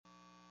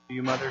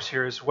You mothers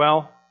here as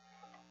well.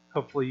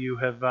 Hopefully you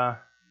have.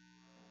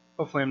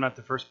 Hopefully I'm not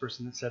the first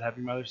person that said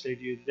Happy Mother's Day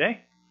to you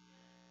today.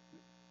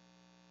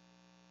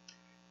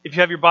 If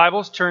you have your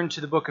Bibles, turn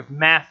to the book of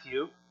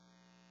Matthew,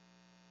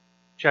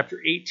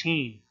 chapter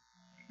 18.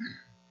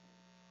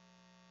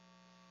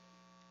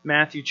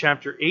 Matthew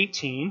chapter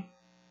 18.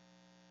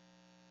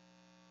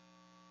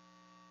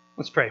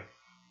 Let's pray.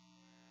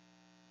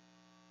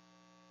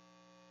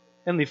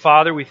 Heavenly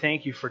Father, we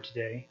thank you for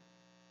today.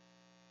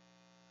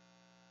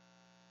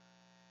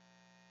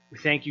 We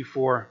thank you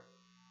for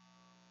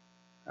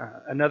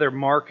another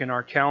mark in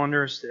our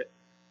calendars that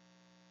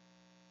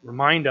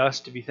remind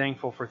us to be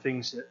thankful for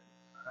things that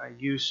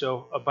you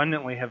so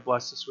abundantly have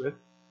blessed us with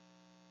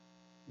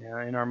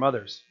in our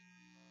mothers.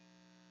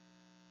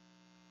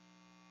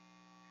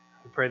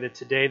 We pray that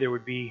today there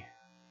would be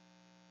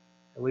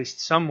at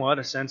least somewhat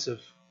a sense of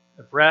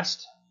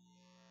rest,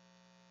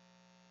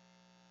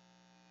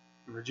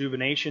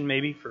 rejuvenation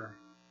maybe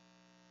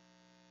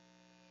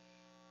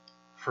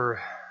for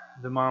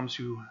the moms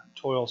who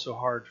toil so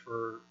hard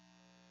for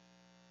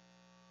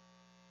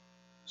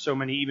so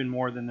many, even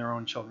more than their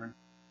own children.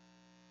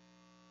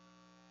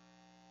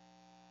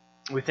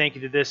 We thank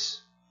you that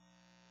this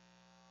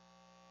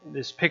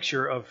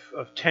picture of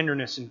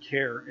tenderness and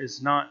care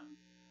is not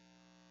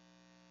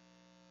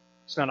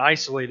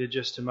isolated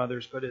just to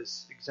mothers, but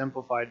is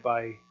exemplified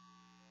by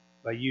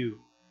you.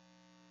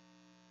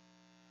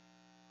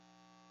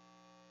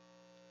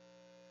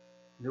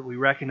 That we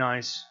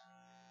recognize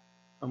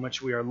how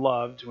much we are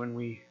loved when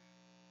we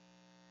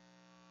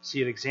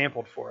see it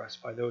exampled for us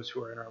by those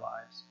who are in our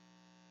lives.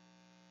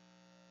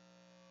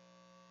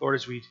 Lord,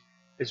 as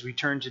we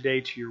turn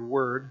today to your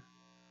word,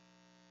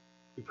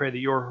 we pray that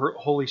your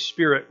Holy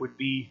Spirit would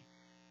be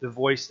the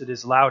voice that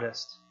is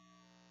loudest.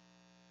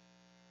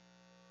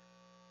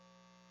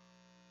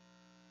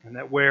 And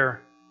that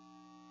where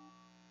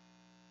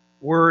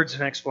words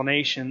and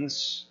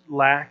explanations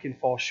lack and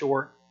fall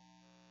short,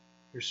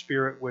 your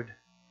Spirit would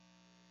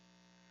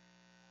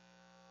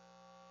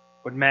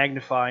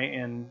magnify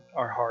in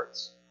our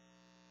hearts.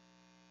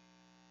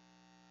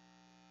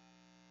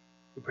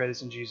 We pray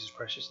this in Jesus'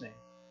 precious name.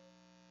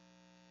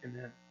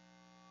 Amen.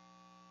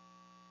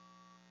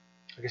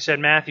 Like I said,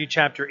 Matthew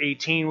chapter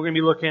 18. We're going to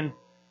be looking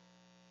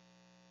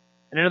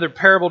at another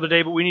parable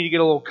today, but we need to get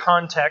a little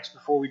context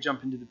before we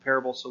jump into the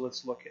parable. So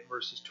let's look at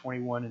verses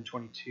 21 and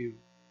 22.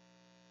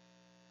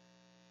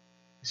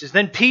 It says,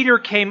 Then Peter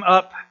came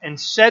up and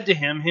said to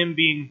him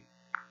being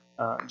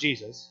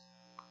Jesus,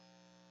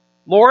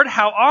 Lord,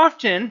 how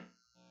often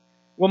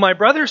will my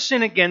brother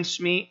sin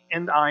against me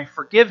and I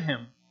forgive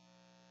him?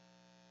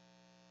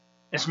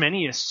 As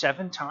many as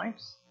 7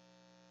 times?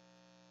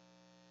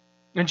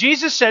 And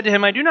Jesus said to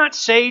him, I do not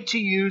say to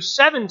you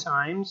 7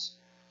 times,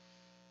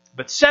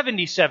 but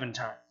 77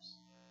 times.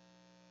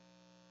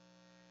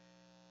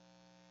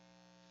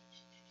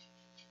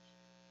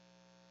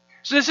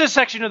 So this is a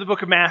section of the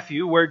book of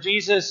Matthew where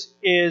Jesus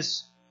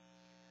is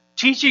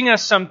teaching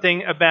us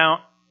something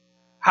about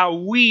how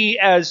we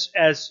as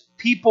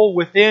people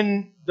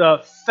within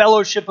the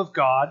fellowship of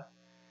God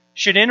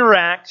should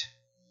interact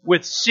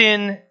with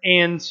sin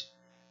and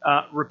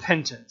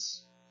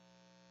repentance.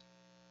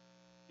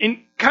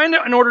 In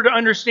order to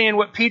understand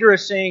what Peter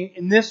is saying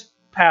in this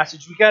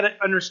passage, we've got to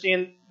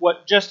understand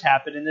what just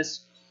happened in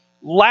this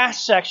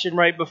last section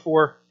right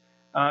before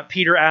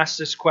Peter asks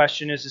this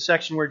question is the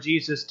section where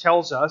Jesus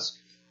tells us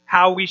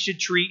how we should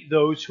treat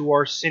those who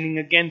are sinning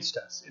against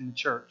us in the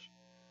church.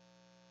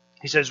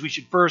 He says we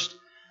should first,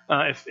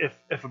 if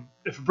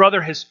a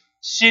brother has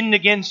sinned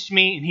against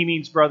me, and he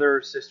means brother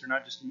or sister,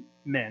 not just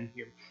men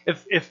here.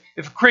 If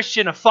a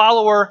Christian, a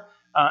follower,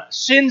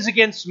 sins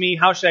against me,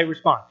 how should I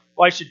respond?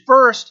 Well, I should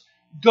first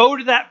go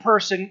to that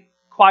person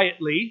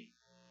quietly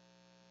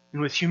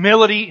and with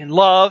humility and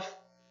love,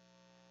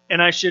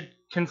 and I should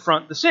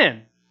confront the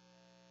sin.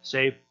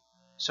 Say,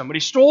 somebody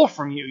stole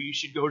from you. You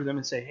should go to them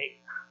and say, hey,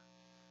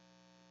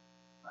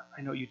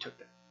 I know you took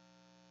that.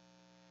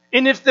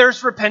 And if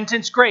there's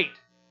repentance, great.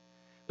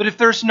 But if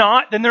there's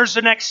not, then there's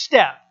the next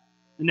step.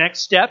 The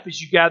next step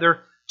is you gather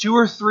 2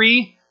 or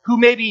 3 who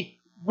maybe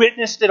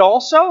witnessed it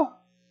also,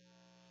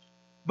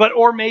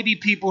 or maybe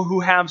people who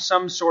have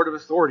some sort of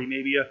authority,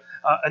 maybe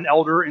an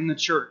elder in the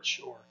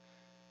church, or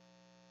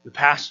the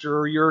pastor,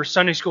 or your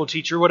Sunday school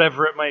teacher,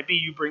 whatever it might be.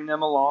 You bring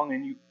them along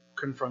and you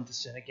confront the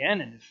sin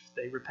again, and if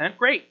they repent,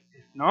 great.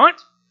 If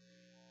not,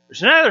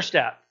 there's another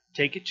step.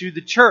 Take it to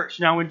the church.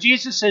 Now, when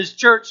Jesus says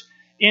church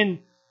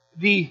in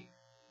the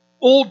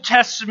Old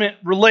Testament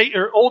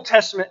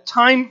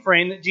time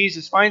frame that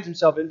Jesus finds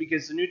himself in,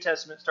 because the New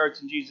Testament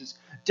starts in Jesus'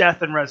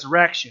 death and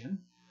resurrection,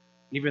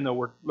 even though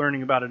we're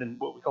learning about it in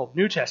what we call the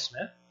New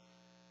Testament.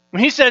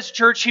 When he says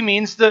church, he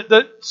means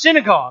the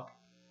synagogue.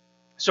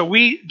 So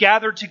we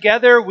gather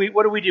together.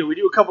 What do? We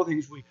do a couple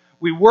things.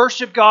 We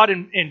worship God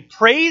in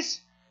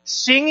praise,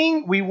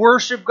 singing. We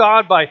worship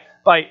God by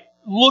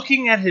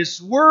looking at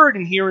His Word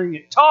and hearing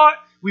it taught.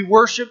 We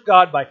worship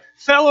God by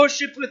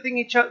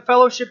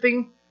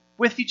fellowshipping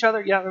with each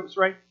other. Yeah, that was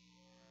right.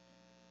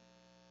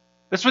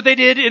 That's what they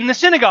did in the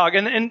synagogue.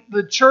 And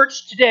the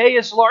church today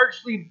is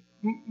largely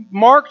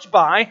marked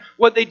by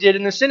what they did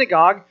in the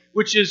synagogue,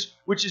 which is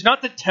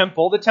not the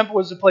temple. The temple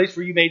was a place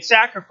where you made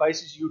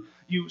sacrifices.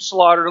 You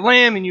slaughtered a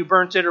lamb and you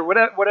burnt it, or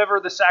whatever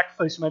the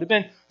sacrifice might have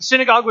been. The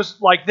synagogue was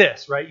like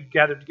this, right? You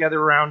gathered together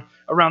around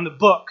the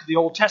book, the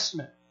Old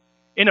Testament.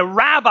 And a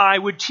rabbi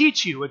would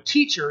teach you, a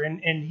teacher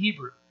in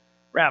Hebrew,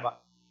 rabbi.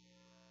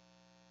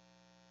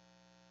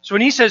 So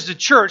when he says the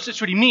church, that's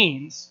what he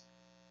means.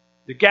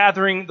 The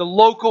gathering, the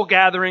local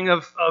gathering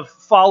of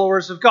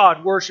followers of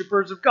God,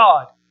 worshipers of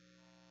God.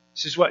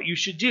 This is what you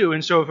should do.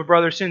 And so if a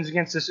brother sins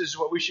against us, this is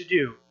what we should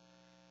do.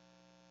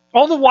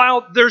 All the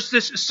while, there's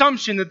this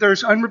assumption that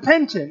there's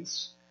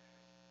unrepentance.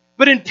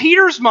 But in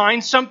Peter's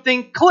mind,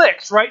 something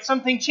clicks, right?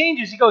 Something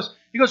changes. He goes,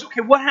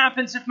 okay, what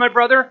happens if my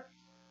brother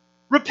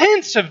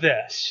repents of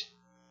this?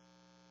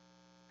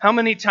 How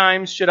many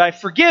times should I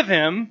forgive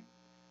him?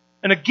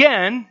 And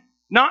again,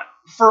 not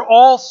for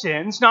all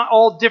sins, not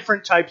all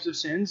different types of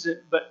sins,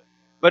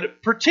 but a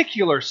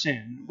particular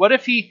sin. What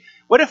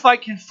if I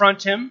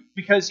confront him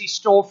because he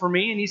stole from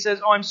me and he says,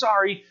 "Oh, I'm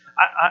sorry,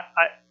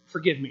 I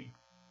forgive me."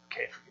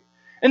 Okay, forgive.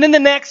 And then the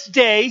next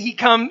day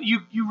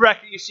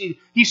you see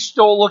he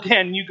stole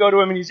again. And you go to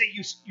him and you say,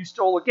 "You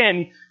stole again."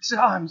 He says,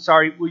 "Oh, I'm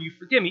sorry. Will you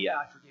forgive me?" "Yeah,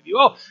 I forgive you."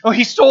 Oh,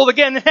 he stole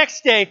again the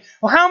next day.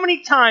 Well, how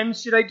many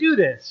times should I do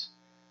this?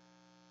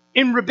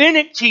 In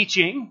rabbinic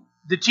teaching,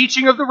 the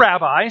teaching of the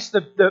rabbis,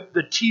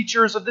 the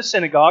teachers of the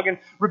synagogue, and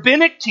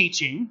rabbinic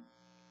teaching,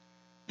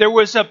 there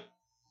was a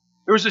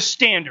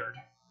standard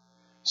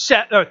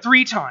set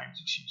 3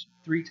 times.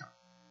 3 times.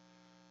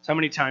 That's how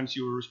many times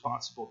you were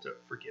responsible to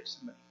forgive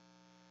somebody.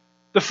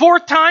 The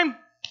 4th time,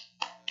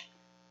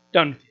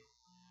 done with you.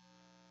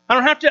 I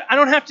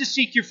don't have to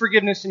seek your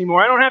forgiveness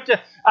anymore. I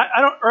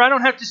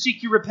don't have to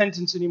seek your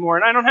repentance anymore,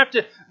 and I don't have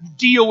to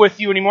deal with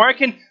you anymore. I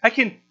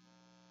can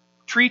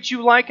treat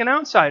you like an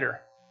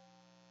outsider,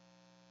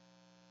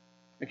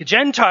 like a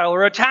Gentile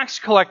or a tax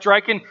collector.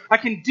 I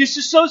can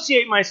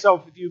disassociate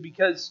myself with you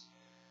because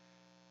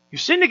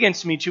you've sinned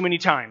against me too many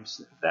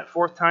times. That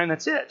 4th time,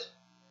 that's it.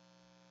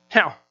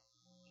 Now,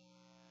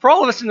 for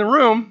all of us in the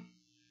room,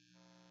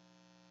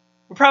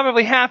 we're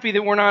probably happy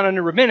that we're not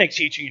under rabbinic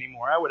teaching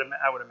anymore, I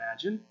would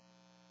imagine.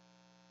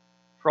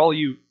 For all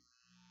you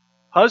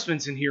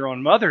husbands in here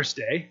on Mother's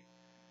Day,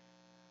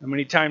 how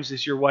many times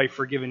has your wife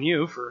forgiven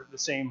you for the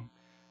same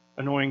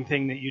annoying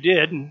thing that you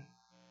did? And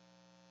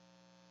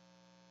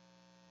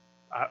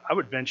I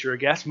would venture a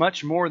guess,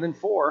 much more than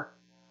 4.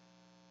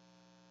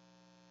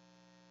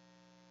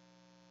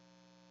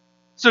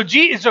 So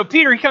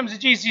Peter, he comes to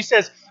Jesus, he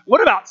says,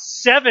 what about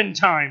 7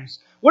 times?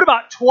 What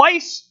about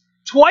twice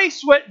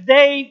what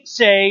they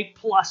say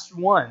plus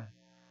 1?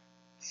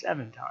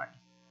 7 times.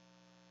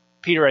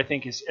 Peter, I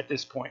think, is at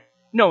this point,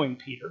 knowing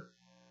Peter,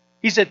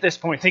 he's at this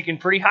point thinking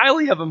pretty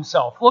highly of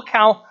himself. Look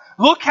how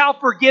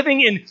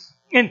forgiving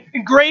and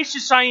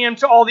gracious I am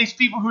to all these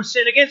people who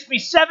sin against me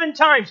 7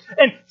 times.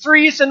 And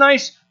 3 is a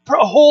nice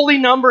holy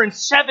number, and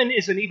 7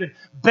 is an even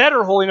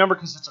better holy number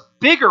because it's a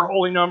bigger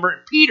holy number.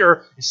 And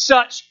Peter is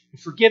such a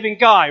forgiving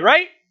guy,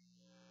 right?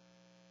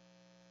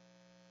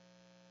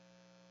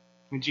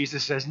 And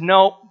Jesus says,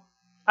 "No,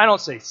 I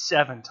don't say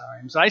 7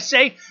 times. I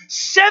say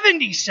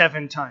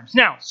 77 times."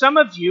 Now, some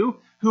of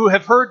you who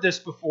have heard this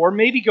before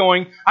may be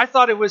going, "I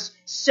thought it was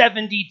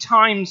 70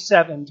 times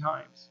 7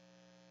 times."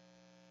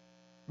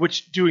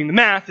 Which, doing the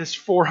math, is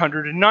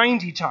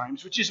 490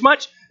 times, which is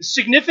much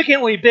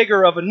significantly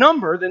bigger of a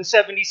number than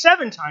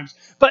 77 times.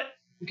 But,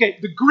 okay,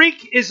 the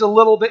Greek is a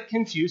little bit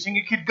confusing.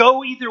 It could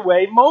go either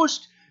way.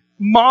 Most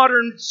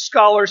modern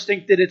scholars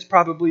think that it's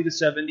probably the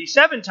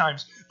 77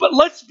 times. But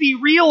let's be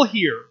real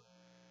here.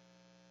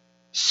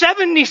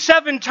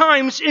 77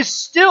 times is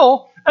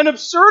still an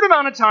absurd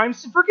amount of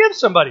times to forgive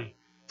somebody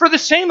for the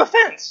same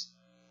offense.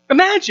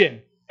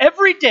 Imagine,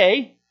 every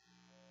day,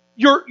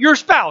 your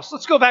spouse,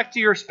 let's go back to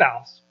your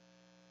spouse,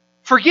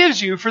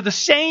 forgives you for the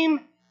same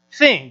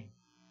thing.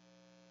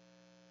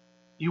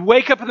 You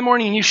wake up in the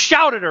morning and you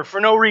shout at her for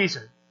no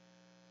reason.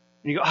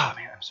 And you go, "Oh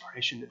man, I'm sorry, I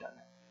shouldn't have done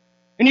that."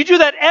 And you do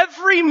that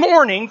every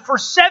morning for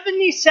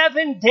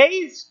 77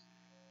 days.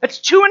 That's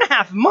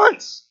 2.5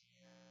 months.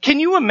 Can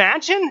you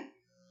imagine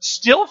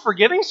still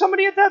forgiving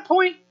somebody at that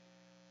point?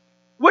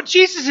 What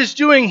Jesus is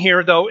doing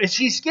here, though, is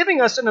he's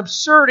giving us an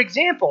absurd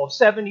example of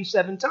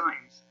 77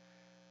 times.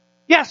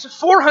 Yes,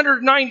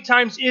 490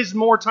 times is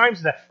more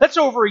times than that. That's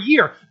over a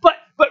year. But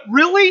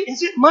really,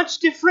 is it much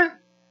different?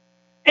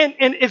 And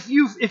if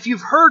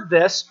you've heard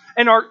this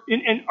and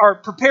are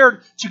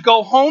prepared to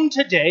go home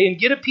today and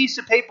get a piece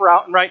of paper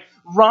out and write,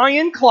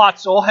 "Ryan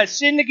Klotzel has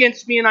sinned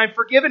against me and I've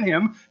forgiven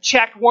him,"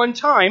 check 1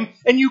 time,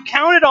 and you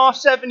count it off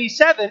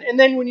 77, and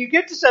then when you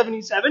get to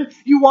 77,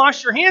 you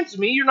wash your hands of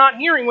me, you're not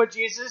hearing what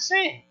Jesus is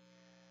saying.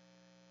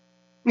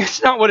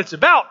 It's not what it's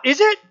about, is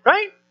it?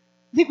 Right?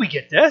 I think we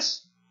get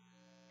this.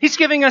 He's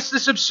giving us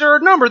this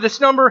absurd number, this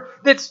number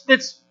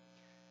that's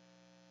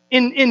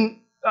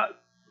in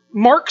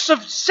marks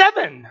of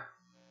 7.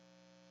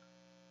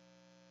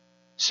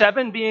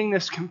 7 being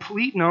this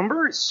complete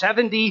number.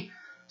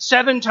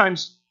 77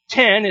 times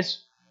 10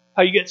 is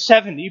how you get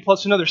 70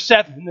 plus another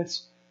 7.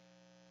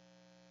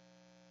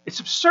 It's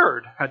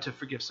absurd how to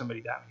forgive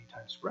somebody that many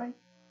times, right?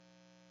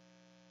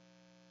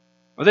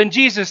 Well, then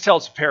Jesus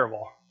tells a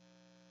parable.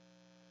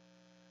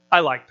 I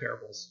like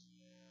parables.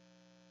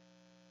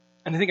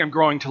 And I think I'm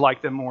growing to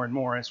like them more and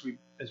more as we've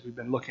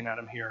been looking at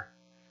them here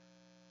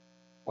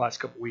the last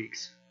couple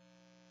weeks.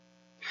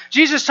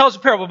 Jesus tells a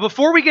parable.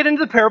 Before we get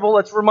into the parable,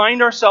 let's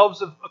remind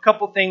ourselves of a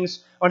couple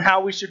things on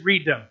how we should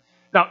read them.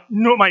 Now,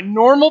 my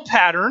normal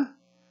pattern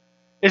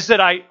is that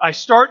I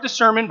start the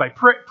sermon by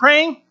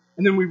praying,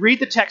 and then we read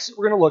the text that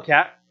we're going to look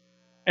at,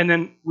 and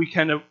then we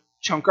kind of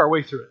chunk our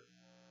way through it,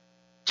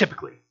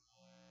 typically.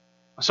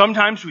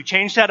 Sometimes we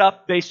change that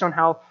up based on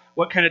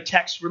what kind of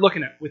text we're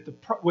looking at. With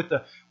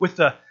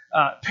the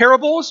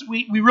parables,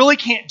 we really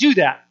can't do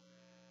that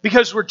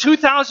because we're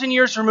 2,000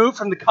 years removed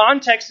from the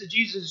context that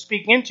Jesus is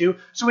speaking into,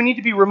 so we need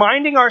to be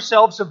reminding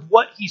ourselves of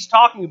what he's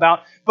talking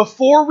about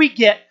before we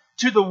get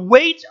to the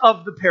weight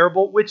of the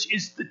parable, which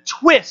is the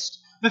twist,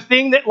 the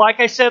thing that, like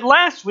I said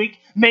last week,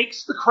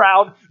 makes the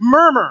crowd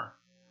murmur.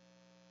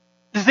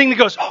 The thing that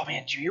goes, oh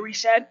man, did you hear what he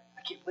said?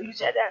 I can't believe he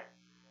said that.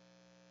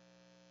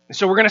 And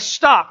so we're going to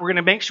stop. We're going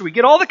to make sure we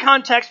get all the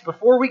context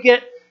before we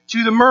get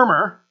to the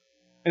murmur,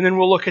 and then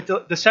we'll look at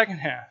the second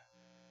half.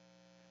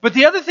 But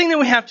the other thing that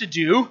we have to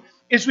do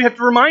is we have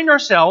to remind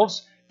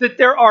ourselves that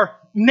there are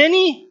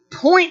many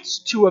points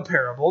to a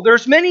parable.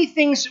 There's many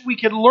things that we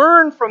could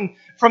learn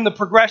from the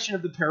progression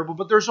of the parable,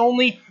 but there's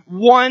only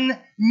one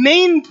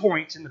main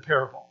point in the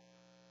parable.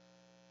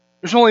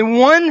 There's only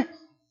one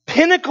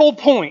pinnacle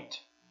point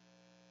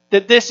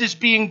that this is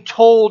being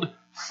told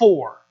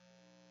for.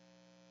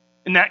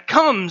 And that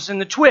comes in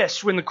the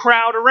twist when the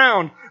crowd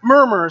around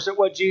murmurs at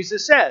what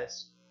Jesus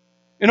says.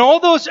 And all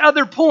those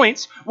other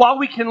points, while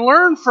we can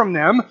learn from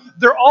them,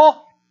 they're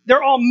all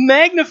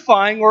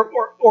magnifying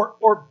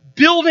or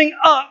building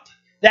up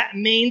that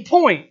main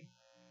point.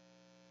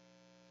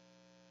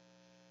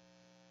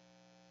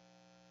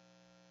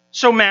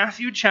 So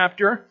Matthew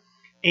chapter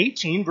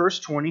 18, verse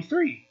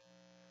 23.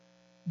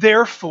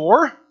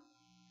 Therefore,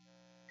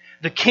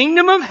 the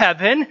kingdom of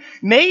heaven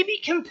may be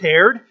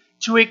compared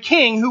to a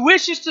king who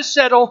wishes to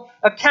settle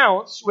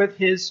accounts with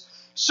his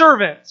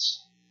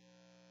servants.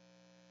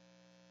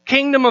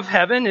 Kingdom of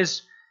heaven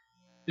is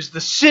the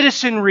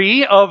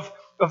citizenry of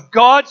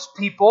God's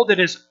people that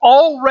is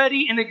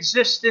already in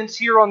existence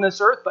here on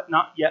this earth, but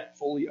not yet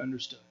fully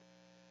understood.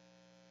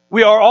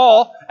 We are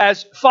all,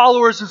 as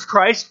followers of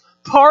Christ,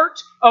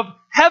 part of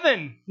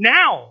heaven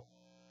now,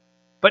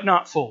 but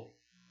not fully.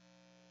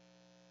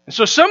 And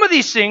so some of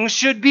these things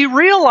should be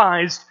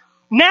realized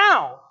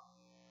now,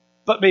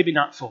 but maybe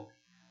not fully.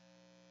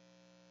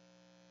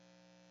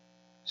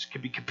 This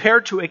could be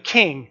compared to a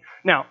king.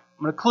 Now,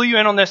 I'm going to clue you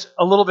in on this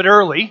a little bit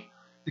early.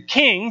 The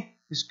king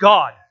is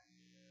God.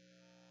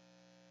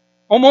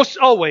 Almost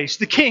always,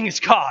 the king is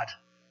God.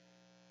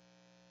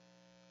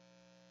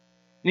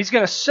 And he's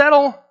going to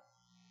settle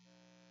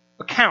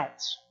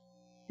accounts.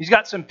 He's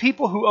got some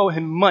people who owe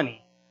him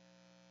money.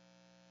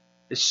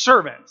 His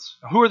servants.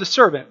 Now, who are the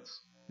servants?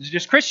 Is it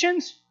just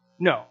Christians?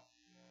 No.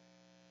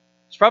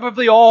 It's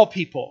probably all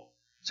people.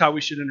 That's how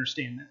we should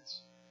understand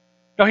this.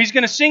 Now, he's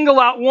going to single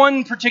out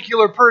one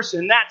particular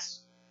person. That's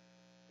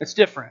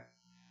different.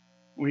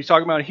 When he's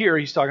talking about here,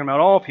 he's talking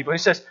about all people.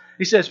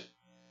 He says,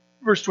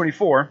 verse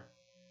 24,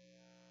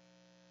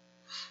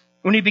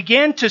 when he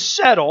began to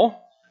settle,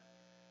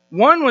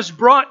 one was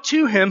brought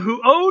to him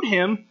who owed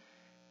him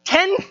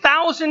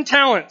 10,000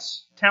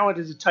 talents. Talent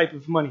is a type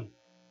of money.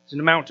 It's an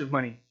amount of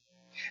money.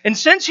 And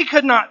since he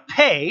could not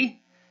pay,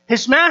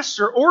 his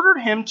master ordered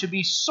him to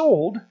be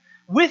sold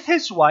with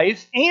his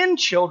wife and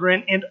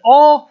children and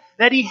all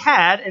that he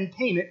had, and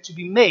payment to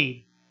be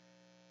made.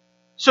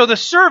 So the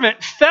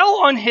servant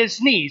fell on his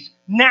knees,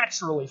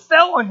 naturally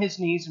fell on his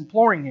knees,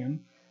 imploring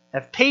him,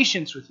 have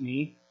patience with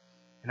me,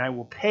 and I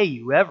will pay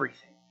you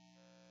everything.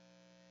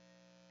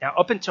 Now,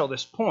 up until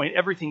this point,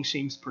 everything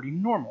seems pretty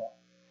normal,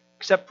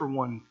 except for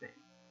one thing: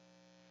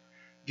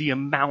 the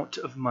amount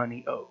of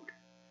money owed.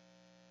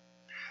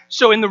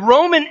 So in the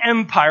Roman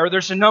Empire,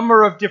 there's a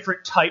number of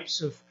different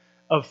types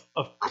of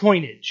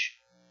coinage.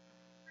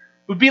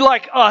 It would be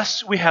like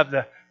us. We have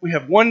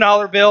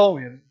 $1 bill,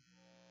 we have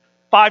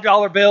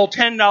 $5 bill,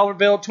 $10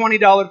 bill,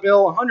 $20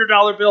 bill,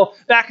 $100 bill.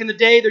 Back in the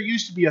day, there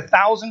used to be a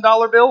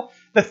 $1,000 bill.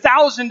 The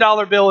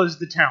 $1,000 bill is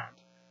the talent.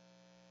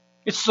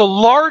 It's the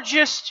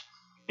largest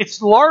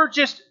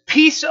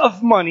piece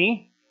of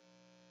money.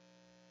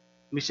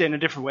 Let me say it in a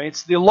different way.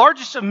 It's the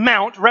largest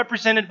amount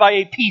represented by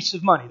a piece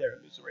of money. There,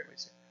 that's the right way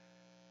to say it.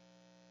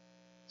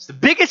 It's the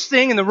biggest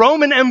thing in the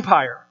Roman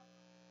Empire.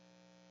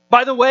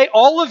 By the way,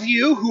 all of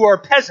you who are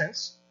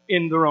peasants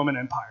in the Roman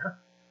Empire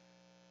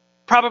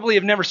probably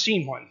have never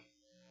seen one,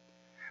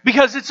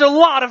 because it's a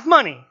lot of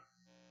money.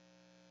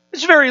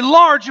 It's a very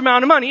large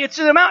amount of money.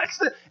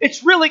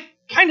 It's really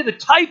kind of the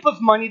type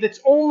of money that's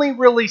only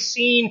really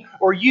seen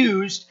or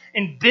used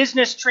in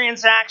business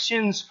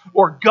transactions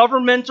or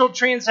governmental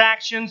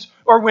transactions,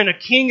 or when a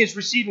king is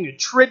receiving a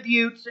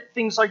tribute,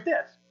 things like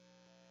this.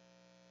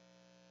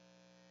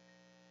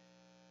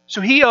 So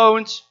he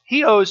owes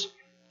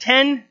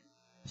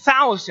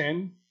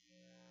 10,000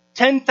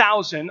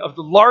 of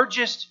the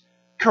largest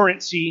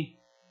currency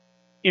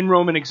in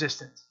Roman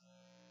existence.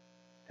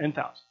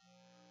 10,000.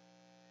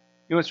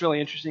 You know what's really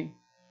interesting?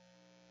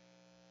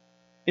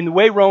 In the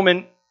way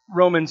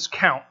Romans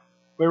count,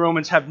 the way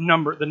Romans have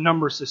the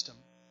number system,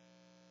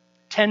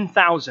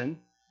 10,000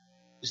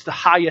 is the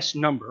highest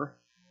number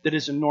that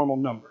is a normal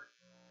number.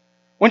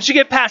 Once you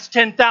get past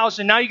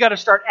 10,000, now you got to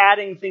start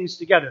adding things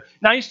together.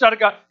 Now you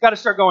got to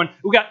start going,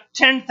 we got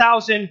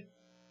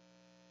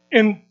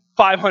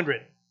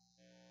 10,500.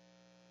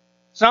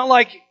 It's not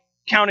like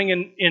counting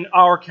in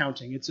our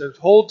counting. It's a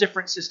whole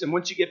different system.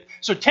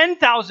 So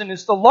 10,000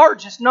 is the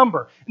largest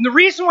number. And the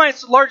reason why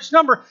it's the largest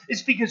number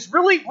is because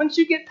really once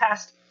you get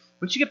past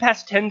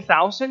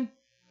 10,000,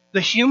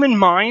 the human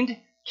mind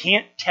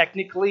can't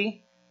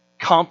technically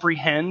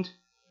comprehend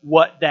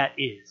what that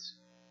is.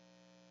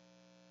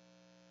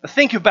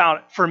 Think about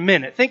it for a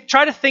minute.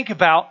 Try to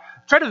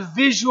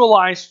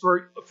visualize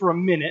for a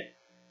minute.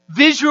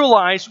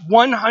 Visualize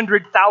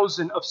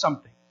 100,000 of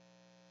something.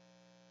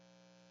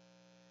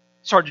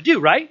 It's hard to do,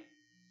 right?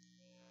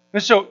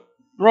 And so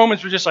the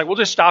Romans were just like, we'll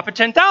just stop at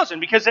 10,000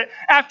 because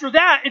after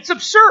that, it's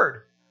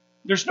absurd.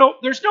 There's no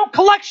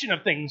collection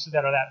of things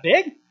that are that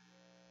big.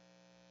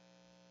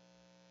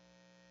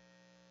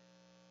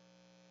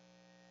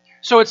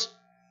 So it's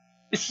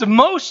the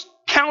most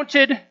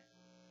counted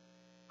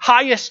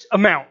highest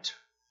amount,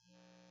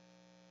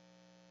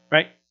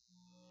 right?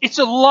 It's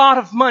a lot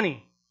of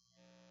money.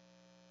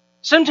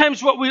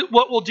 Sometimes what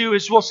we'll do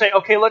is we'll say,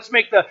 okay, let's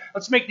make the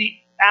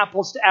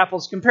apples to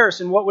apples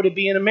comparison. What would it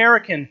be in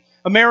American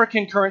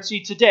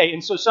currency today?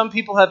 And so some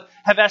people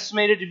have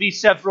estimated to be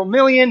several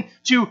million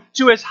to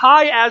as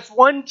high as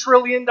 $1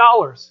 trillion.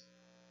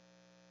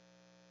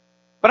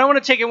 But I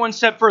want to take it one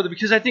step further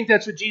because I think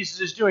that's what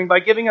Jesus is doing by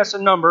giving us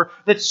a number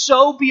that's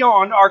so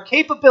beyond our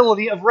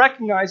capability of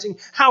recognizing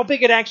how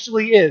big it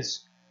actually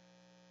is.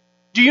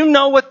 Do you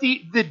know what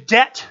the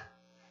debt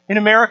in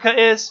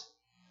America is?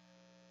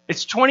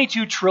 It's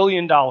 $22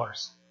 trillion. Can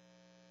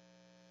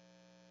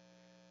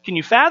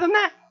you fathom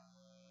that?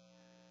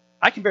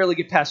 I can barely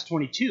get past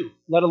 22,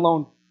 let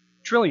alone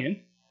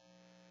trillion.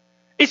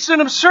 It's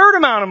an absurd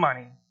amount of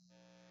money.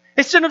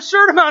 It's an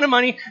absurd amount of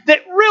money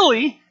that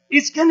really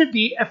is going to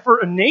be, for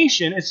a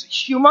nation as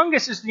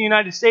humongous as the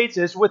United States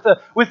is, with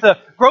a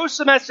gross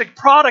domestic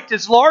product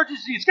as large as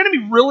it's going to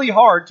be really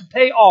hard to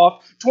pay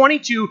off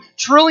 $22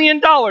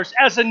 trillion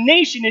as a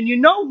nation. And you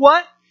know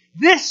what?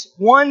 This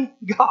one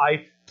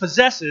guy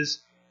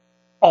possesses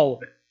all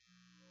of it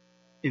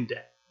in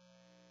debt.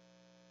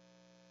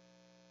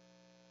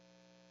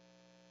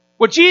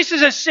 What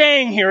Jesus is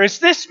saying here is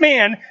this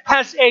man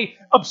has a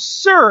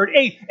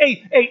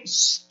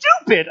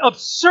stupid,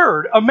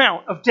 absurd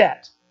amount of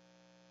debt.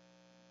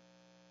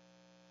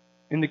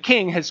 And the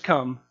king has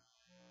come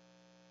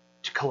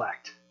to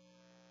collect.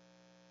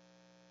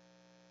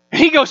 And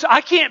he goes,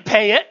 I can't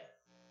pay it.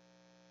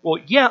 Well,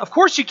 yeah, of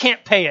course you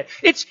can't pay it.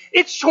 It's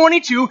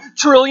 $22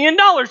 trillion.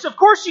 Of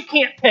course you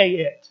can't pay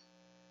it.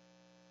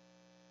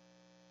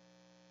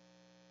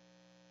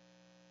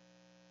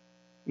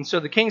 And so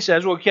the king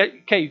says, well,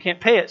 okay, you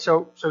can't pay it.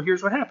 So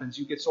here's what happens.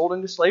 You get sold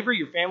into slavery.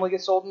 Your family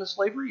gets sold into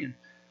slavery. And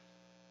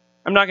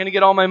I'm not going to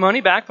get all my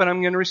money back, but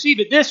I'm going to receive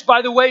it. This,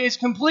 by the way, is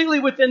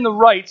completely within the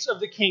rights of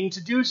the king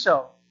to do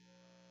so.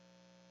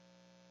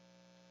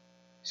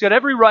 He's got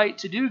every right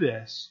to do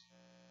this.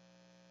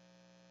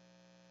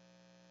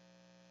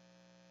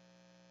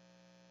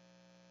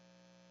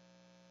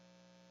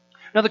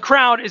 Now the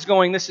crowd is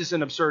going, this is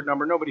an absurd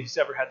number. Nobody's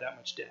ever had that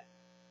much debt.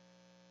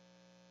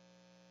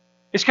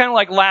 It's kind of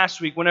like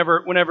last week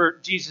whenever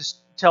Jesus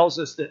tells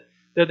us that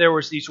there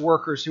was these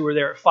workers who were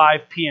there at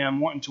 5 p.m.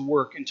 wanting to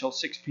work until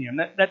 6 p.m.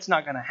 That's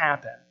not going to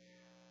happen.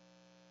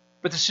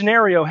 But the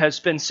scenario has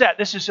been set.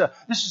 This is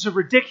a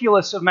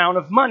ridiculous amount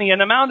of money,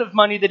 an amount of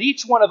money that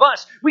each one of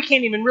us, we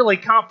can't even really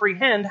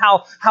comprehend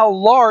how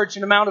large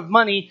an amount of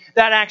money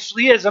that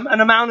actually is, an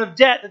amount of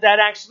debt that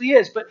actually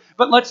is.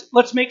 But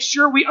let's make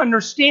sure we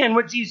understand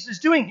what Jesus is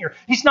doing here.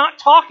 He's not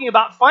talking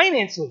about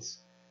finances.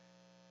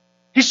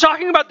 He's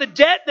talking about the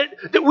debt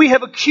that we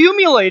have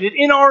accumulated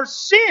in our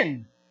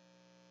sin.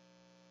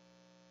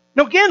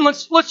 Now again,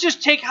 let's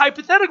just take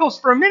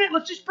hypotheticals for a minute.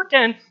 Let's just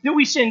pretend that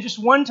we sin just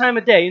one time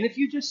a day. And if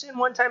you just sin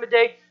one time a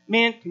day,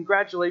 man,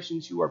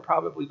 congratulations, you are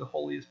probably the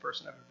holiest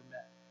person I've ever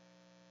met.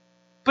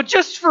 But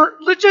just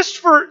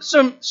for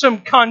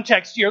some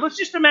context here, let's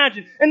just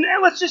imagine, and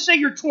let's just say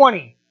you're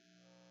 20.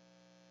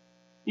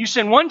 You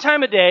sin one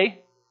time a day,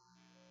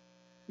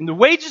 and the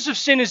wages of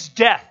sin is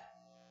death.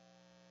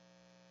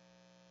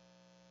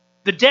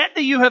 The debt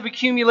that you have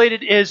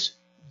accumulated is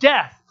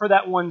death for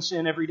that one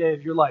sin every day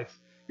of your life.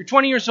 You're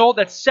 20 years old,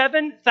 that's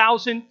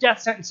 7,000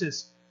 death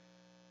sentences.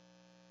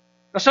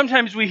 Now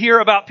sometimes we hear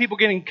about people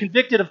getting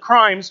convicted of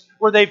crimes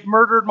where they've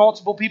murdered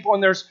multiple people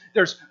and there's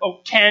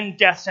 10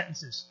 death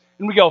sentences.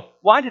 And we go,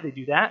 why did they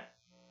do that?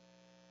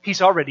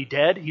 He's already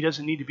dead. He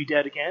doesn't need to be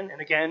dead again and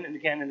again and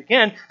again and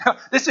again.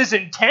 This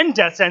isn't 10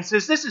 death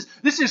sentences.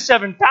 This is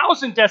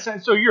 7,000 death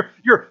sentences. So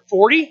you're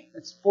 40.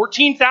 That's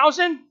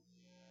 14,000.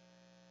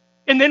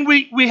 And then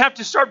we have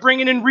to start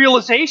bringing in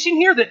realization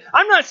here that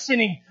I'm not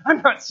sinning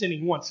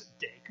once a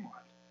day. Come on.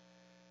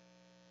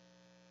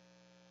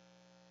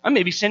 I'm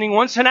maybe sinning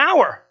once an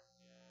hour.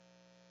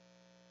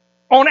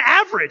 On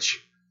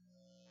average.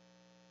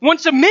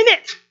 Once a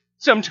minute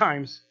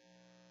sometimes.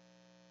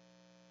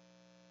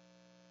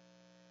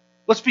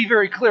 Let's be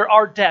very clear.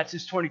 Our debt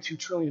is $22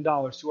 trillion to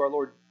our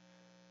Lord,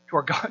 to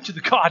our God, to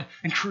the God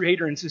and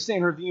creator and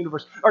sustainer of the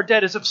universe. Our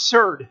debt is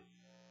absurd.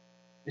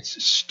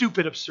 It's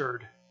stupid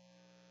absurd.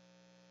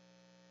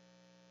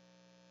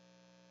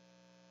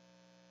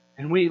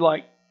 And we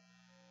like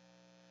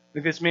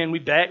this man, we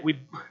beg,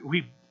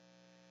 we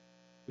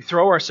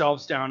throw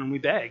ourselves down and we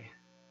beg.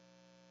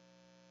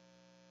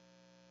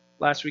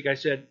 Last week I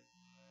said,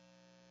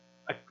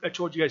 I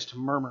told you guys to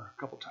murmur a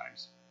couple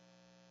times.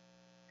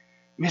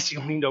 Missy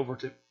leaned over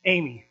to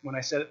Amy when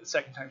I said it the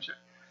second time. She said,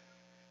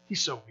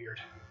 he's so weird.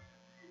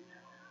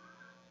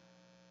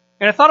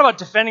 And I thought about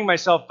defending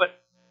myself, but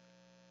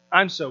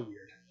I'm so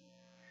weird.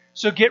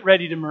 So get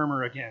ready to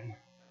murmur again.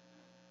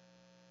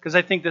 Because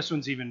I think this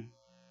one's even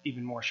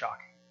more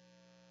shocking.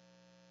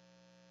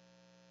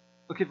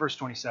 Look at verse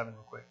 27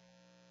 real quick.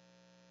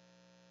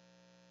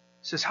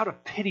 It says, out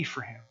of pity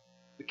for him,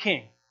 the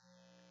king,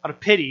 out of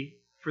pity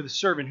for the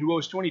servant who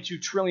owes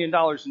 $22 trillion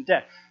in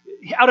debt.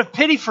 Out of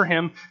pity for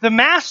him, the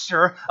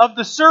master of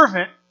the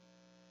servant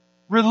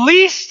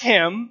released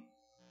him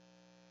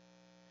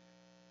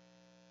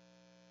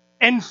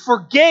and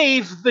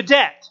forgave the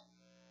debt.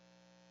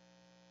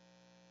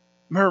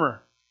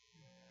 Murmur.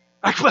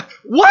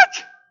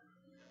 What?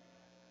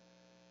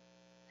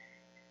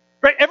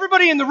 Right?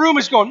 Everybody in the room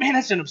is going, man,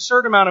 that's an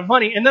absurd amount of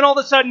money. And then all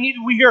of a sudden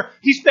we hear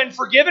he's been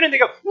forgiven. And they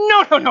go,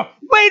 no.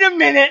 Wait a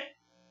minute.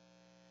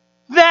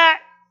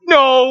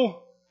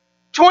 No.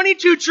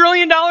 $22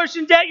 trillion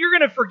in debt. You're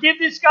going to forgive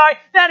this guy?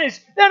 That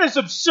is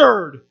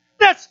absurd.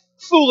 That's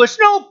foolish.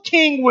 No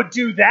king would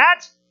do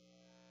that.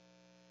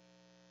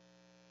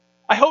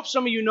 I hope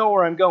some of you know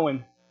where I'm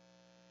going.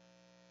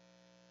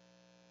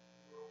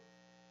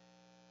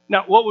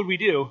 Now, what would we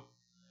do?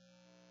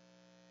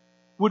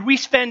 Would we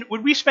spend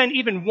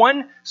even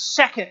 1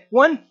 second,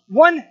 one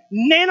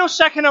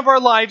nanosecond of our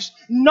lives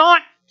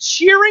not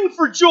cheering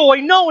for joy,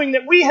 knowing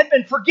that we had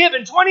been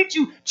forgiven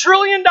 $22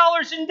 trillion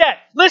in debt?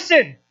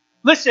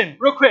 Listen,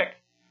 real quick,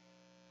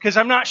 because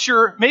I'm not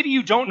sure, maybe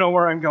you don't know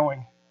where I'm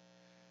going.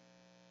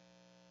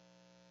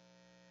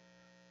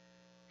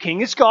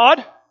 King is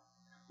God.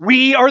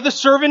 We are the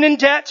servant in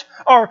debt.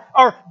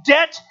 Our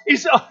debt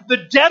is the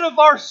debt of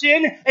our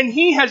sin, and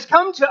He has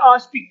come to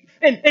us.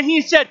 And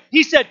He said,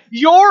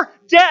 your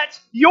debt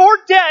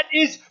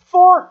is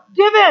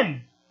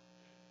forgiven.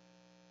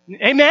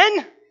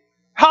 Amen?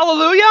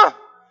 Hallelujah?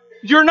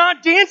 You're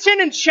not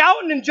dancing and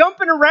shouting and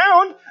jumping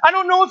around. I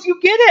don't know if you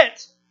get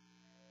it.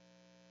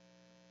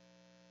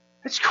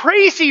 It's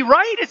crazy,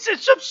 right? It's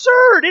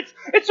absurd.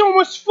 It's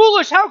almost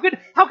foolish. How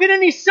could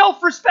any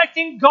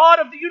self-respecting God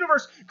of the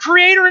universe,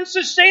 creator and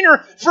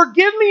sustainer,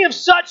 forgive me of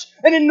such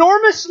an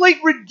enormously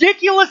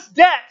ridiculous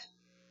debt?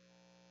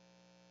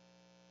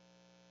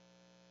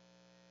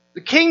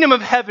 The kingdom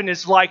of heaven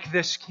is like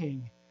this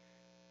king,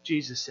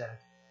 Jesus said.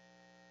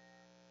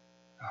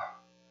 Oh.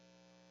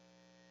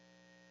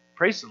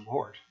 Praise the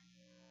Lord.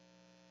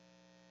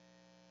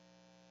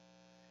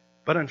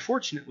 But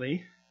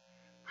unfortunately,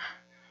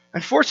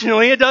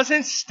 it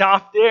doesn't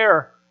stop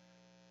there.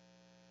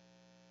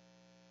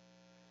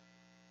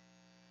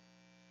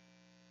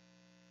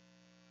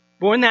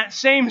 But when the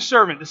same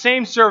servant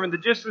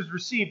that just was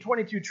received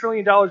 $22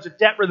 trillion of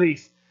debt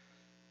relief,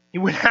 he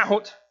went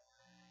out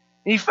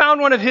and he found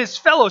one of his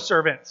fellow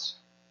servants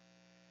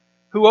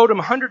who owed him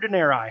 100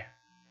 denarii,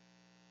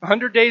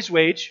 100 days'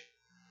 wage.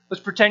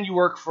 Let's pretend you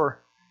work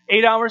for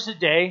 8 hours a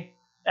day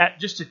at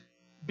just a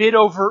bit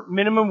over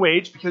minimum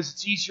wage because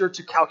it's easier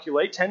to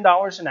calculate,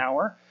 $10 an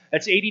hour.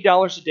 That's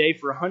 $80 a day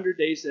for 100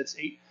 days. That's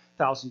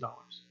 $8,000.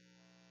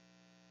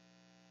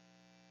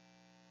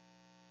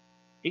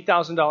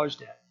 $8,000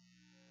 debt.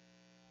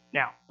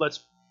 Now, let's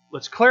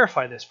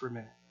clarify this for a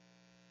minute.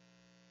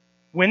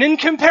 When in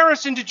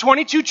comparison to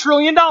 $22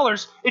 trillion,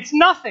 it's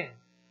nothing.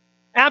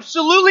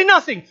 Absolutely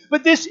nothing.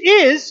 But this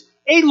is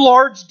a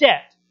large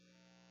debt.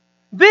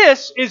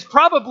 This is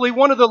probably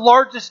one of the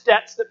largest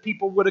debts that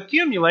people would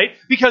accumulate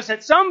because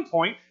at some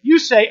point you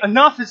say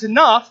enough is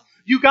enough.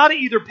 You got to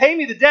either pay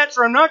me the debts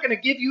or I'm not going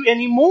to give you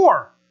any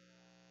more.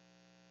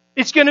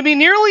 It's going to be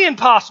nearly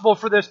impossible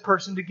for this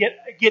person to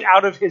get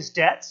out of his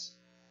debts.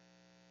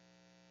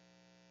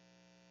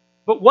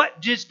 But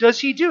what does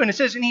he do? And it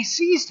says, and he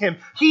seized him.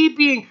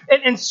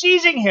 And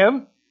seizing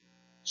him,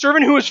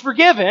 servant who was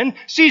forgiven,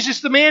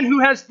 seizes the man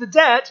who has the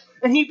debt,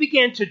 and he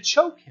began to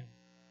choke him,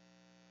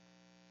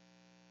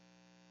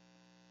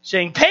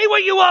 saying, pay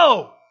what you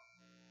owe.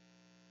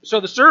 So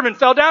the servant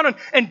fell down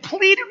and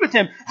pleaded with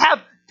him,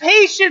 have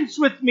patience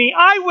with me,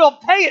 I will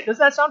pay it. Does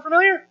that sound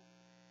familiar?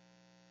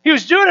 He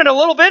was doing it a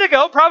little bit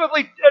ago,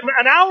 probably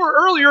an hour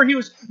earlier. He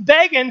was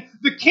begging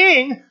the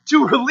king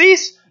to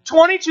release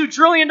 $22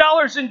 trillion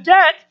in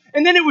debt,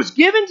 and then it was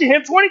given to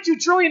him. $22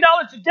 trillion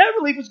of debt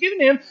relief was given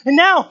to him, and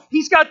now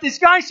he's got this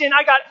guy saying,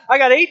 I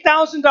got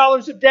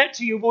 $8,000 of debt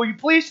to you. Will you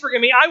please forgive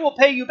me? I will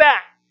pay you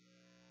back.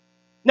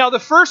 Now, the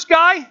first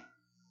guy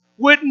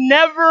would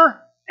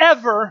never,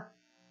 ever,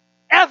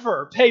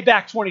 ever pay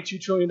back $22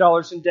 trillion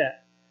in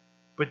debt.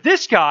 But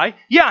this guy,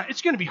 yeah,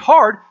 it's going to be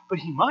hard, but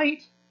he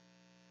might.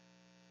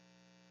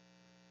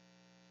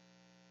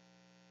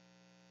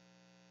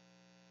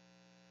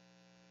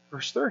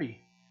 Verse 30.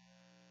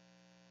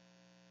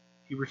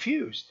 He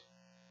refused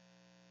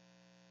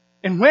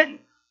and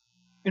went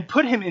and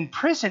put him in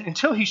prison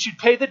until he should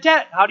pay the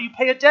debt. How do you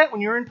pay a debt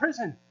when you're in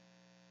prison?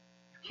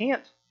 You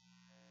can't.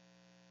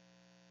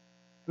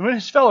 And when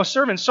his fellow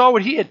servants saw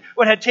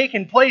what had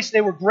taken place,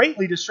 they were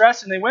greatly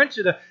distressed, and they went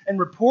and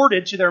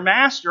reported to their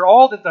master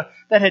all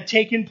that had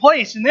taken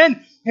place. And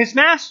then his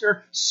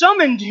master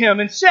summoned him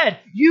and said,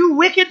 "You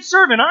wicked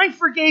servant, I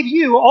forgave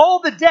you all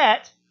the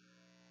debt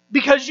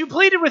because you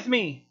pleaded with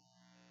me.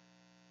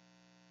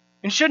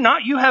 And should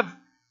not you have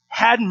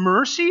had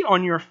mercy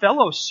on your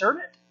fellow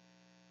servant,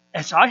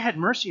 as I had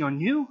mercy on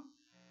you?"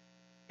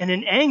 And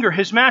in anger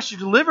his master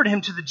delivered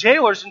him to the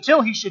jailers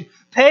until he should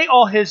pay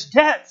all his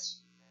debts.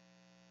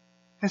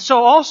 And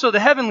so also the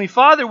Heavenly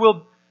Father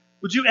will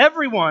do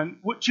everyone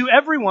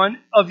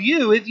of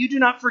you if you do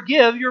not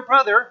forgive your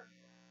brother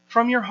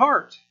from your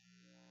heart.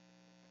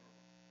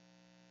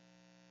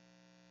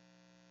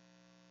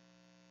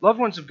 Loved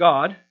ones of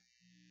God,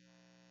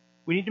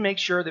 we need to make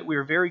sure that we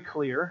are very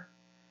clear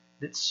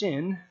that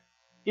sin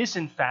is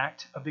in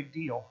fact a big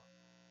deal.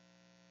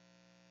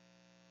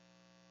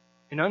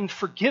 And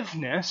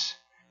unforgiveness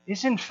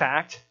is in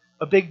fact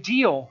a big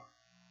deal.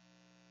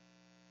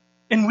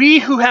 And we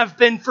who have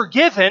been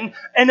forgiven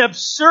an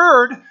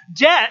absurd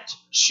debt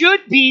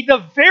should be the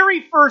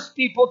very first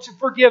people to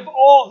forgive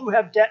all who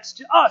have debts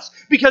to us,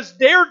 because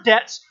their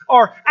debts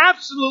are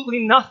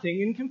absolutely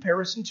nothing in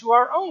comparison to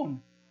our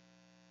own.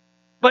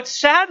 But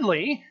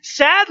sadly,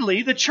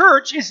 the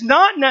church is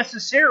not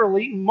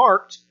necessarily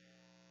marked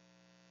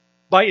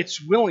by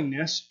its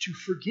willingness to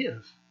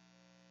forgive.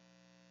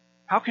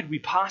 How could we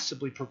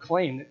possibly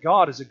proclaim that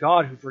God is a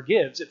God who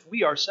forgives if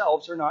we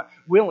ourselves are not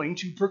willing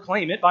to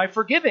proclaim it by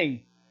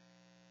forgiving?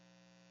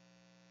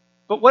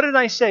 But what did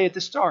I say at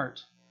the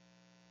start?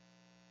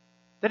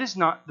 That is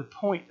not the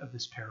point of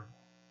this parable.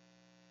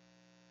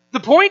 The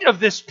point of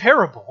this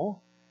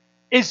parable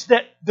is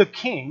that the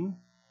king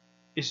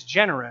is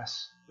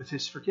generous with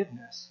his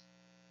forgiveness.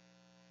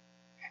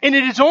 And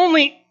it is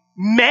only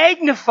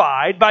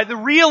magnified by the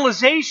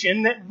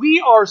realization that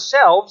we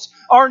ourselves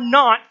are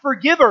not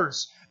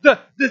forgivers. The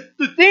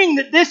thing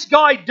that this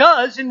guy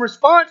does in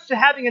response to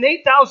having an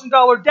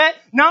 $8,000 debt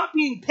not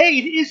being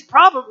paid is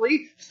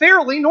probably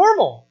fairly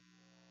normal.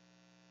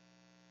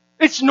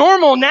 It's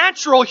normal,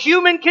 natural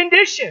human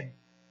condition.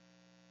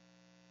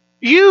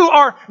 You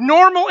are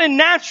normal and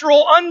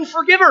natural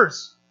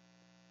unforgivers.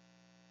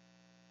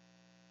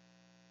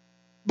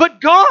 But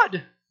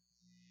God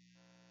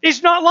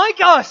is not like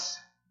us.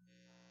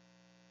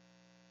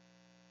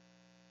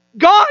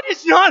 God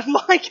is not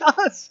like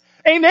us.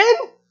 Amen?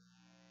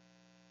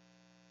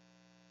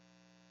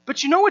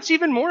 But you know what's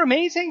even more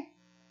amazing?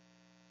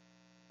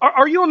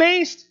 Are you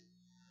amazed?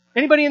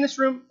 Anybody in this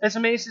room as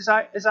amazed as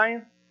I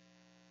am?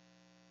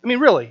 I mean,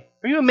 really,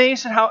 are you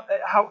amazed at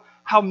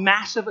how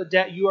massive a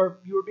debt you are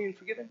being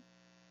forgiven?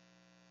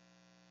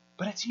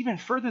 But it's even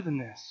further than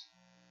this.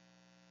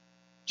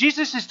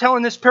 Jesus is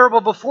telling this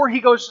parable before he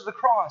goes to the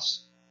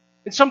cross.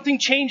 And something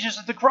changes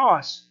at the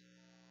cross.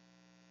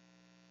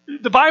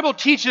 The Bible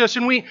teaches us,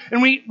 and we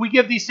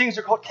give these things,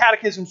 they're called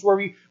catechisms,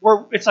 where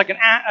it's like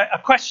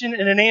a question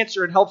and an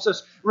answer. It helps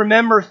us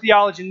remember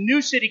theology.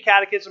 New City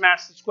Catechism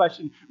asks this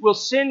question: will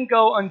sin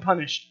go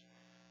unpunished?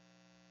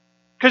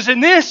 Because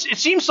in this, it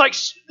seems like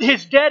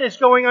his debt is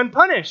going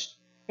unpunished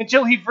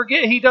until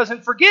he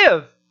doesn't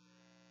forgive.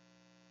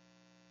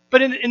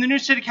 But in the New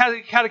City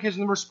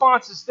Catechism, the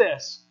response is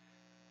this: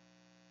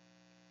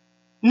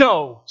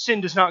 no,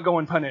 sin does not go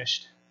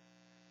unpunished.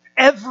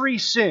 Every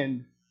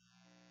sin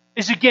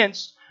is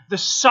against the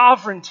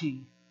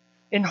sovereignty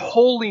and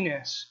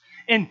holiness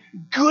and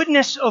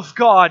goodness of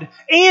God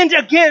and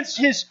against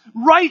His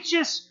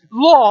righteous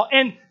law.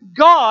 And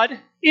God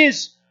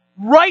is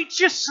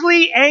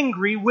righteously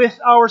angry with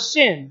our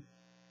sin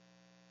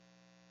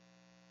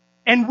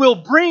and will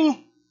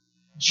bring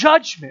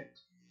judgment,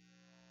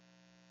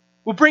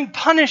 will bring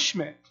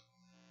punishment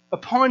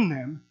upon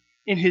them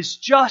in His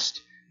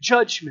just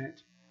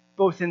judgment,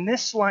 both in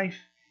this life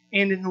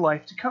and in the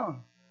life to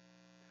come.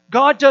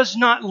 God does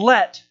not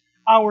let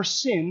our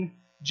sin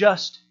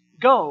just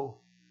go.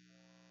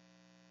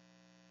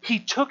 He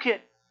took it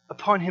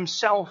upon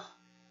Himself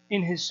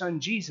in His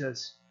Son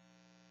Jesus.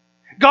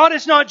 God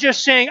is not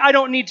just saying, I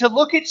don't need to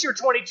look at your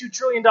 $22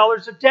 trillion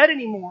of debt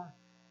anymore.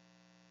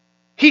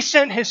 He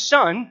sent His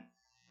Son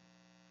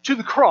to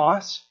the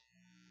cross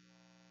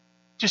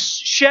to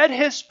shed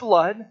His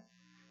blood,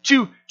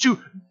 to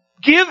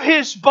give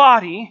his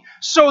body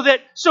so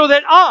that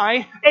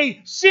I,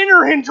 a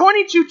sinner in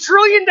 $22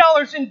 trillion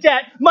in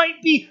debt,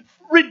 might be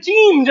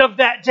redeemed of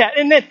that debt.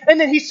 And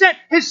then he sent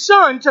his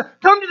son to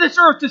come to this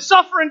earth to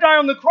suffer and die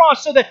on the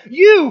cross so that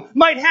you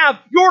might have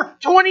your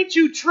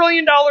 $22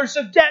 trillion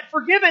of debt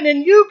forgiven,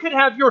 and you could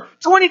have your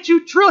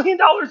 $22 trillion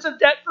of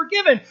debt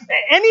forgiven.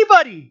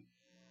 Anybody.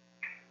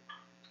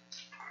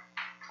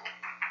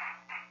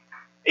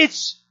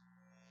 It's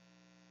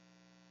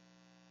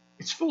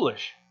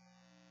foolish,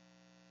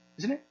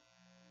 isn't it?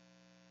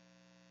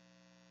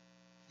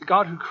 The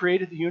God who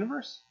created the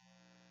universe,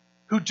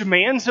 who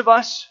demands of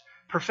us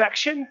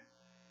perfection,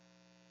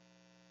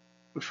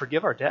 would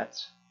forgive our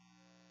debts.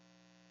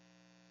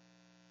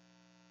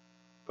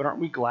 But aren't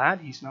we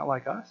glad he's not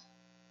like us?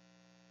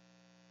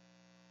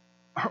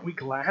 Aren't we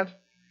glad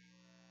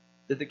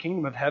that the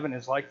kingdom of heaven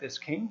is like this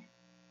king,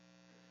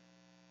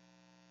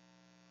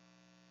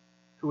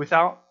 who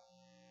without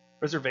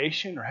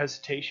reservation or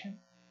hesitation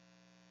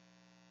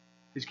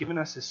has given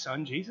us his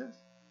son, Jesus,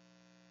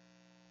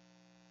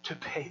 to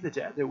pay the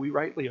debt that we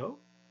rightly owe?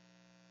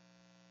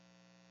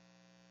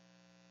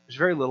 There's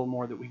very little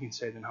more that we can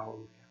say than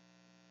hallelujah.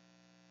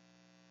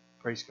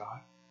 Praise God.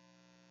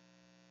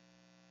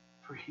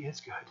 For he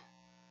is good.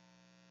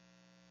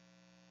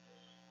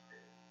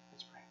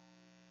 Let's pray.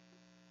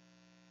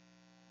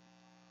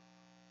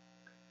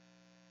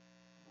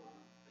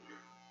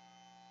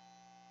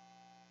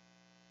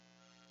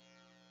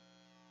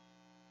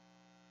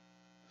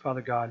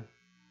 Father God,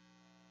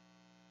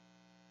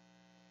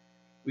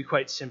 we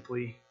quite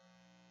simply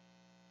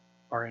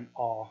are in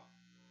awe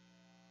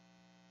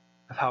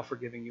of how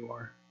forgiving you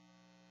are.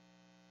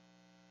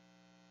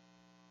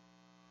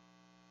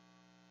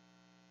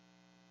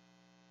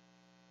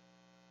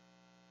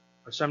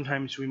 Or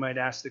sometimes we might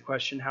ask the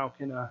question, how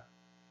can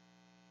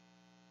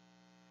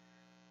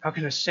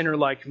a sinner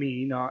like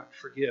me not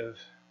forgive?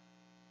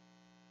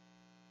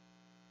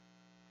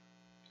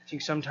 I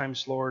think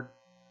sometimes, Lord,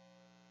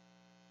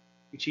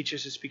 you teach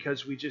us it's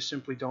because we just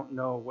simply don't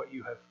know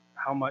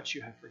how much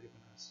you have forgiven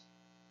us.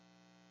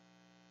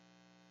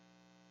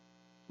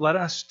 Let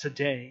us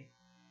today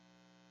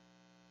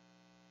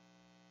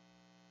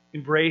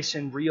embrace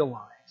and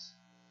realize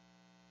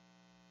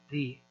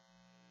the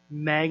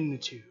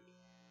magnitude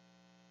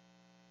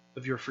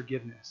of your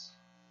forgiveness.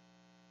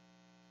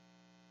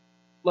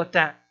 Let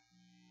that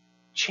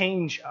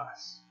change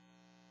us,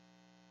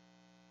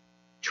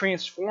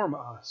 transform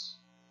us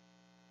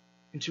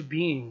into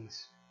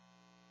beings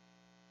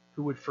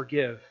who would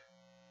forgive.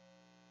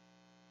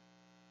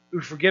 Who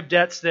would forgive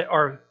debts that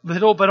are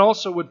little, but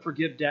also would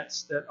forgive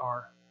debts that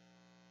are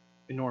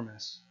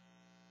enormous.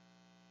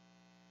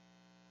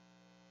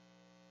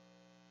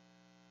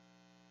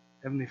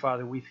 Heavenly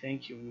Father, we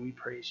thank you and we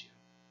praise you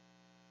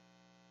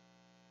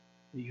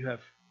that you have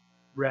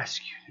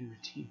rescued and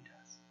redeemed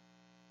us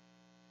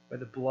by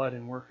the blood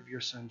and work of your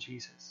Son,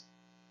 Jesus.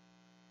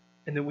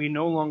 And that we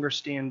no longer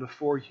stand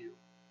before you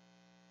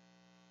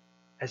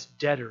as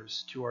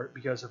debtors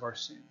because of our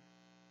sin,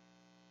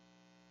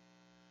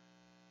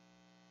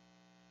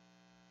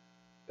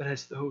 but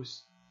as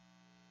those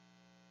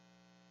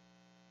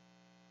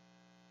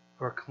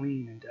who are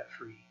clean and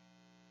debt-free.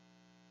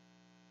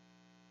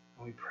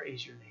 And we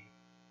praise your name.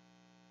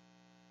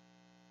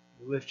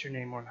 We lift your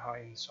name on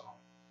high in song.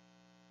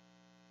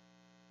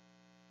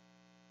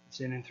 It's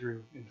in and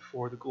through and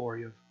for the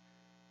glory of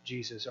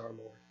Jesus our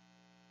Lord.